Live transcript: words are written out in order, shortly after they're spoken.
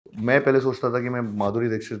मैं पहले सोचता था कि मैं माधुरी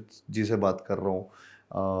दीक्षित जी से बात कर रहा हूँ,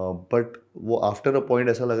 बट वो आफ्टर अ पॉइंट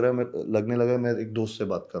ऐसा लगने लगा मैं एक दोस्त से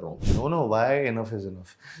बात कर रहा हूँ. No no, why enough is enough.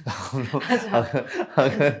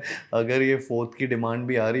 अगर ये फोर्थ की डिमांड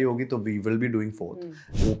भी आ रही होगी तो we will be doing fourth,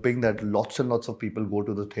 hoping that lots and lots of people go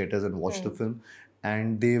to the theatres and watch the film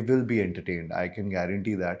and they will be entertained. I can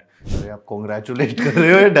guarantee that. अरे आप congratulate कर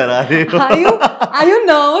रहे हो या डरा रहे हो? Are you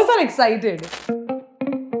nervous or excited?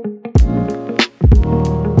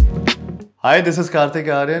 Hi, this is Kartik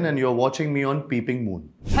Aaryan and you're watching me on Peeping Moon.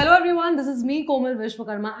 Hello everyone, this is me Komal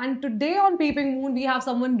Vishwakarma, and today on Peeping Moon we have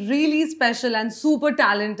someone really special and super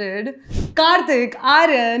talented, Kartik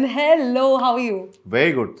Aaryan. Hello, how are you?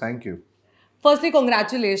 Very good, thank you. Firstly,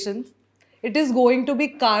 congratulations. It is going to be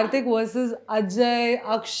Kartik versus Ajay,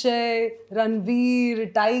 Akshay, Ranveer,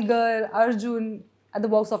 Tiger, Arjun at the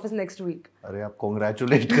box office next week. अरे आप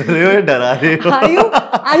congratulate कर रहे हो या डरा रहे हो?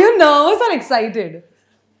 Are you nervous or excited?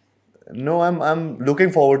 No, I'm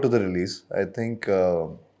looking forward to the release. I think,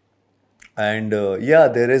 yeah,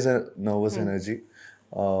 there is a nervous energy.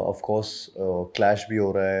 Of course, clash भी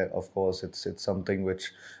हो रहा है. Of course, it's something which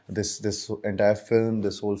this entire film,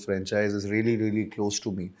 this whole franchise is really close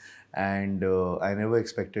to me. And I never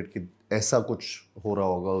expected कि ऐसा कुछ हो रहा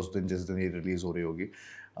होगा उस दिन जिस दिन ये release हो रही होगी.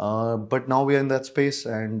 But now we are in that space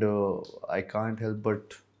and I can't help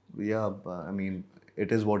but, yeah, I mean,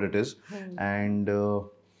 it is what it is.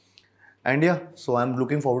 And yeah, so I'm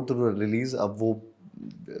looking forward to the release. अब वो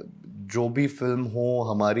जो भी फिल्म हो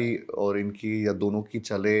हमारी और इनकी या दोनों की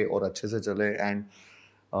चले और अच्छे से चले, and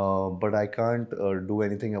but I can't do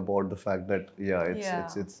anything about the fact that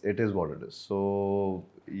it is what it is. So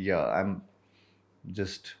yeah, I'm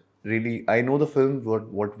just really, I know the film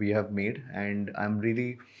what we have made, and I'm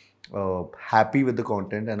really happy with the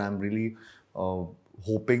content, and I'm really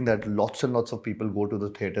hoping that lots and lots of people go to the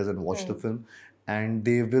theaters and watch the film, and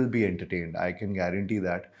they will be entertained. I can guarantee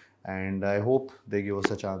that, and I hope they give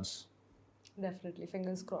us a chance. Definitely,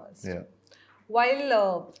 fingers crossed. Yeah.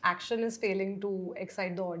 While action is failing to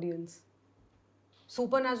excite the audience,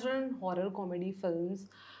 supernatural and horror comedy films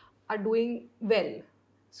are doing well.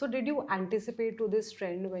 So did you anticipate to this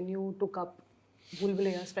trend when you took up Bhool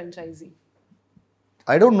Bhulaiyaa's franchisee?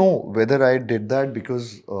 I don't know whether I did that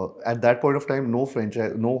because at that point of time, no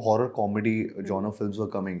horror comedy genre films were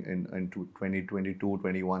coming in 2022,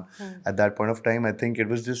 21. At that point of time, I think it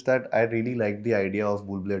was just that I really liked the idea of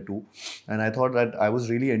Bhool Bhulaiyaa 2, and I thought that I was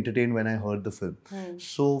really entertained when I heard the film.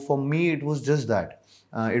 So for me, it was just that.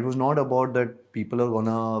 It was not about that people are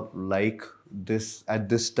gonna like this at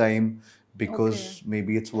this time because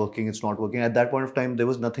maybe it's working, it's not working. At that point of time, there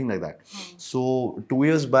was nothing like that. So 2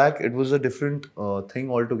 years back, it was a different thing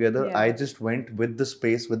altogether. Yeah. I just went with the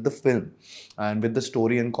space, with the film, and with the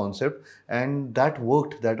story and concept, and that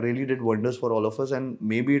worked. That really did wonders for all of us, and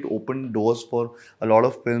maybe it opened doors for a lot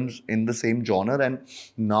of films in the same genre. And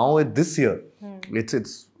now this year,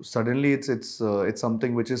 it's suddenly it's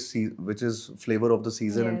something which is flavor of the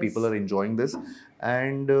season, and people are enjoying this,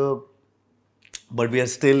 and. But we are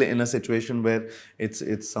still in a situation where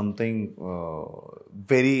it's something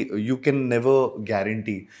very, you can never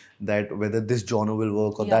guarantee that whether this genre will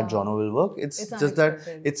work or that genre will work. It's just that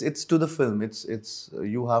it's to the film. It's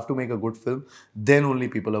you have to make a good film. Then only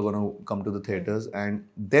people are going to come to the theaters, and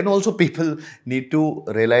then also people need to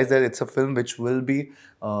realize that it's a film which will be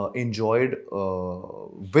enjoyed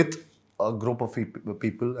with a group of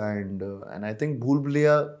people, and I think Bhool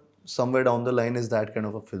Bhulaiyaa somewhere down the line is that kind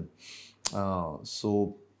of a film.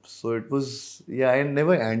 So it was, yeah, I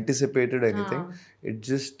never anticipated anything. It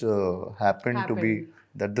just happened to be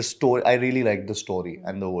that the story, I really liked the story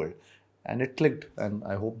and the world, and it clicked, and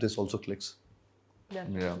I hope this also clicks.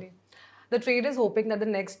 Definitely. Yeah. The trade is hoping that the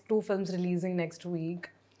next two films releasing next week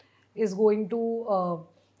is going to,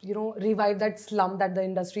 revive that slump that the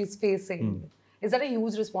industry is facing. Is that a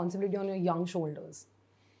huge responsibility on your young shoulders?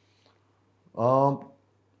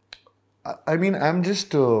 I mean, I'm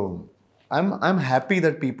just... I'm happy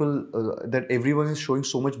that that everyone is showing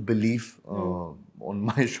so much belief on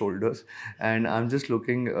my shoulders, and I'm just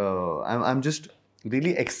looking. I'm just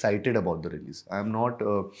really excited about the release. I'm not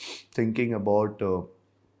thinking about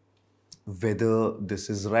whether this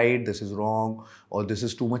is right, this is wrong, or this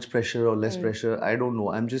is too much pressure or less pressure. I don't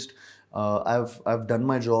know. I'm just. I've done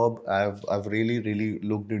my job. I've really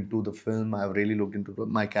looked into the film. I've really looked into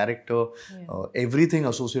my character, everything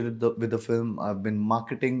associated with the film. I've been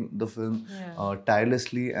marketing the film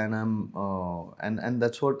tirelessly, and and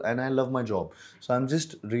that's what. And I love my job. So I'm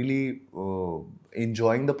just really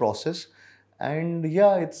enjoying the process. And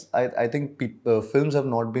yeah, I think films have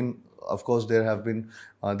not been of course there have been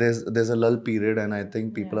there's a lull period, and I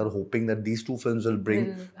think people Yeah. are hoping that these two films will bring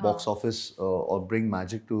Will, box office or bring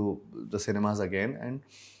magic to the cinemas again. And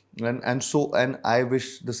I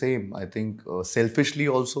wish the same. I think selfishly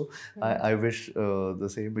also, I wish the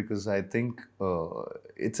same, because I think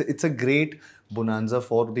it's a great bonanza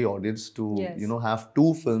for the audience to Yes. have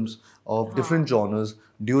two films of different genres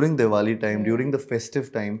during Diwali time, during the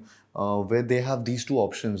festive time, where they have these two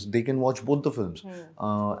options. They can watch both the films,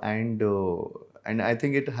 and I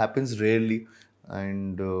think it happens rarely.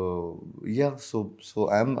 And yeah, so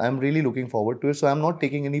I'm really looking forward to it. So I'm not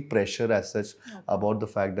taking any pressure as such about the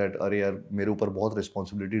fact that अरे यार मेरे ऊपर बहुत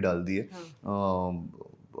responsibility डाल दी है.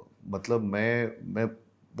 मतलब मैं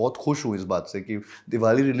बहुत खुश हूँ इस बात से कि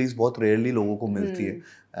दिवाली रिलीज बहुत रेयरली लोगों को मिलती है,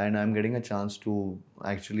 and I am getting a chance to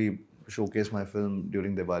actually showcase my film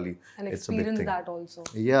during Diwali. And It's a big experience thing. that also.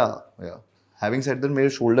 Yeah. Having said that, मेरे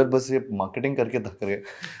शोल्डर बस ये मार्केटिंग करके थक रहे,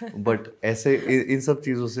 बट ऐसे इन सब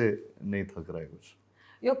चीज़ों से नहीं थक रहा है कुछ.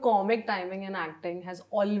 Your comic timing and acting has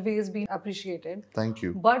always been appreciated. Thank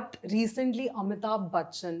you. But recently, Amitabh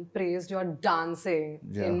Bachchan praised your dancing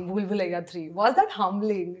Yeah. in Bhool Bhulaiyaa 3. Was that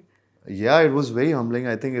humbling? Yeah, it was very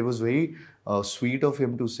humbling. I think it was very sweet of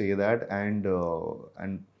him to say that,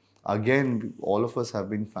 and again, all of us have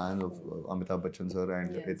been fans of Amitabh Bachchan sir,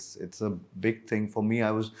 and Yes. it's a big thing for me.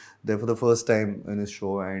 I was there for the first time in his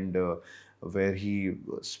show, and where he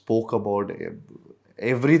spoke about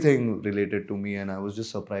everything related to me, and I was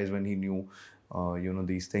just surprised when he knew,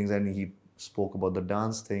 these things, and he spoke about the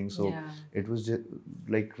dance thing. So Yeah. it was just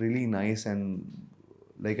like really nice, and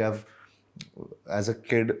like as a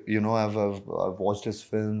kid, I've watched his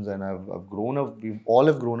films, and I've grown up. We all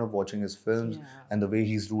have grown up watching his films, Yeah. and the way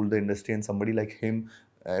he's ruled the industry, and somebody like him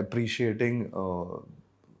appreciating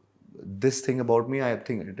this thing about me, I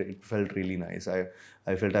think it felt really nice.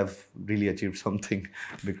 I felt I've really achieved something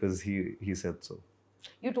because he said so.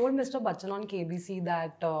 You told Mr. Bachchan on KBC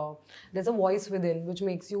that there's a voice within which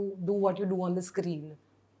makes you do what you do on the screen.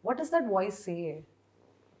 What does that voice say?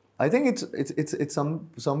 I think it's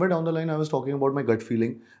somewhere down the line I was talking about my gut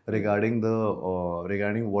feeling regarding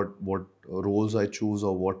regarding what roles I choose,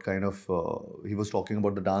 or what kind of he was talking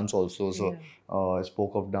about the dance also. So I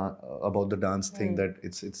spoke of about the dance thing, that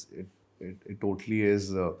it totally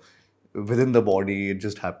is within the body. It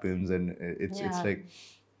just happens, and it's like,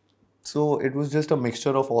 so it was just a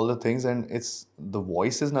mixture of all the things, and it's the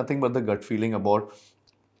voice is nothing but the gut feeling about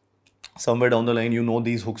somewhere down the line,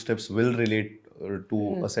 these hook steps will relate to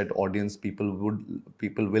a set audience. People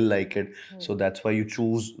will like it, so that's why you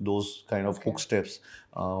choose those kind of hook steps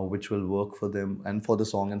which will work for them, and for the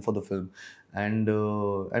song, and for the film, and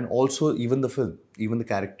also even the film, even the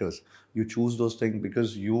characters. You choose those things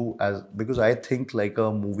because I think like a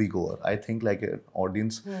moviegoer. I think like an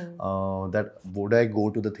audience, that would I go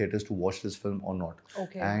to the theaters to watch this film or not.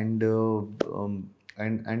 Okay.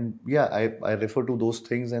 And yeah, I refer to those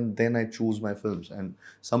things, and then I choose my films, and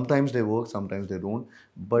sometimes they work, sometimes they don't,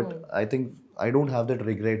 but I think I don't have that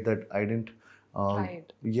regret that I didn't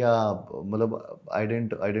Right. yeah, matlab, I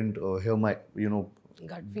didn't hear my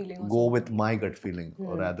Gut feeling or go with my gut feeling,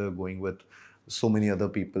 or rather going with so many other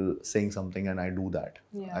people saying something, and I do that.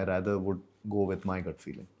 Yeah. I rather would go with my gut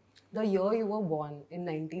feeling. The year you were born, in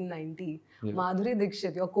 1990, Madhuri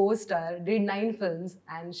Dixit, your co-star, did 9 films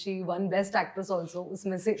and she won Best Actress also.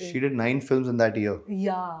 Usme se She did 9 films in that year.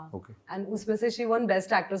 Yeah. Okay. And usme se she won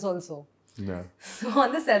Best Actress also. Yeah. So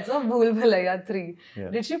on the sets of Bhool Bhulaiyaa 3, Yeah.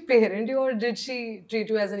 did she parent you or did she treat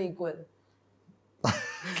you as an equal?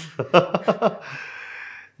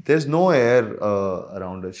 There's no air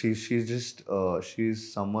around her. She's just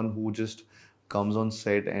she's someone who just comes on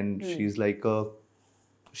set, and she's like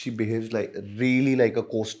she behaves like really like a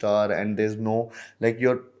co-star, and there's no like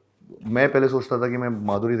मैं पहले सोचता था कि मैं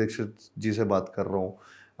माधुरी दीक्षित जी से बात कर रहा हूँ,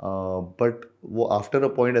 बट वो आफ्टर अ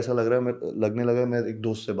पॉइंट ऐसा लगने लगा मैं एक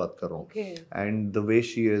दोस्त से बात कर रहा हूँ. And the way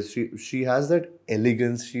she is, she has that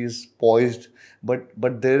elegance, she is poised,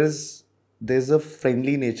 but there's a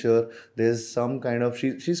friendly nature. There's some kind of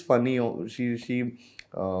she's funny. She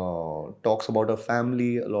talks about her family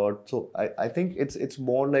a lot. So I think it's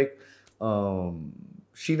more like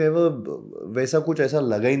she never वैसा कुछ ऐसा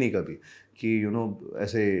लगा ही नहीं कभी कि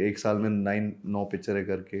ऐसे एक साल में 9 पिक्चरें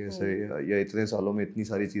करके ऐसे या इतने सालों में इतनी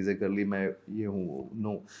सारी चीज़ें कर ली मैं ये हूँ.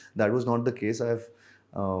 No, that was not the case.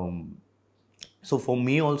 So for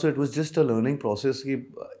me also it was just a learning process कि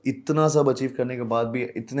इतना सब अचीव करने के बाद भी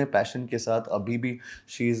इतने पैशन के साथ अभी भी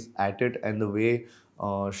she is at it, and the way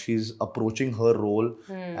she's approaching her role,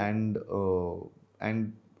 and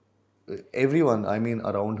everyone, I mean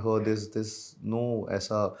around her, there's no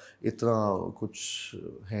ऐसा इतना कुछ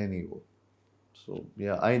है नहीं वो. So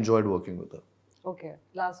yeah, I enjoyed working with her. Okay,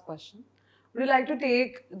 last question. Would you like to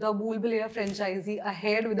take the Bhool Bhulaiyaa franchisee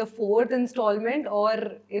ahead with the fourth installment, or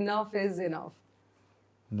enough is enough?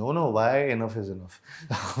 No, why enough is enough?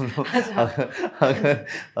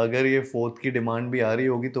 अगर ये fourth की demand भी आ रही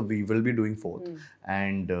होगी तो we will be doing fourth.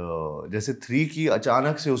 And जैसे 3 की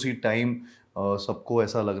अचानक से उसी टाइम सबको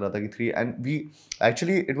ऐसा लग रहा था कि 3, and we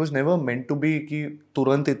actually it was never meant to be कि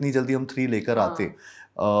तुरंत इतनी जल्दी हम 3 लेकर आते.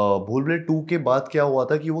 भूल भुलैया 2 के बाद क्या हुआ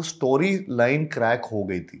था कि वो स्टोरी लाइन क्रैक हो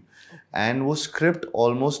गई थी एंड वो स्क्रिप्ट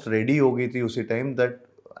ऑलमोस्ट रेडी हो गई थी उसी time that,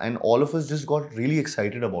 and all of us just got really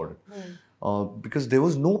excited about it. Because there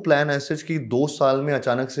was no plan as such कि 2 साल में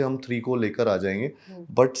अचानक से हम 3 को लेकर आ जाएंगे,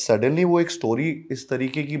 बट सडनली वो एक स्टोरी इस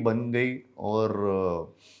तरीके की बन गई और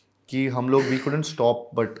कि हम लोग we couldn't stop,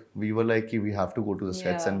 but we were like कि we have to go to the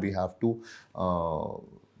sets and we have to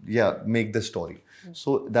make the story.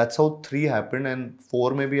 So that's how 3 happened and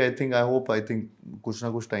 4 में भी आई थिंक कुछ ना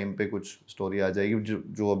कुछ टाइम पे कुछ स्टोरी आ जाएगी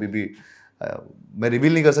जो अभी भी मैं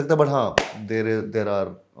रिवील नहीं कर सकता, बट हाँ there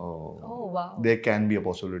are there can be a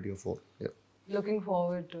possibility of 4. Looking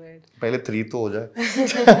forward to it. पहले 3 तो हो जाए.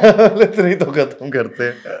 पहले 3 तो खत्म करते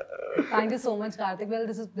हैं. Thank you so much, Kartik. Well,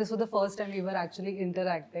 this was the first time we were actually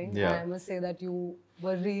interacting. Yeah. I must say that you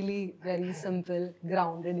were really very simple,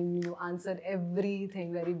 grounded, and you answered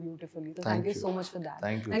everything very beautifully. So thank you so much for that.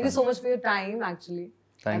 Thank you. Thank you so much for your time, actually.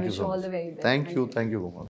 Thank I you wish so you all much. the very best. Thank you, Gopal.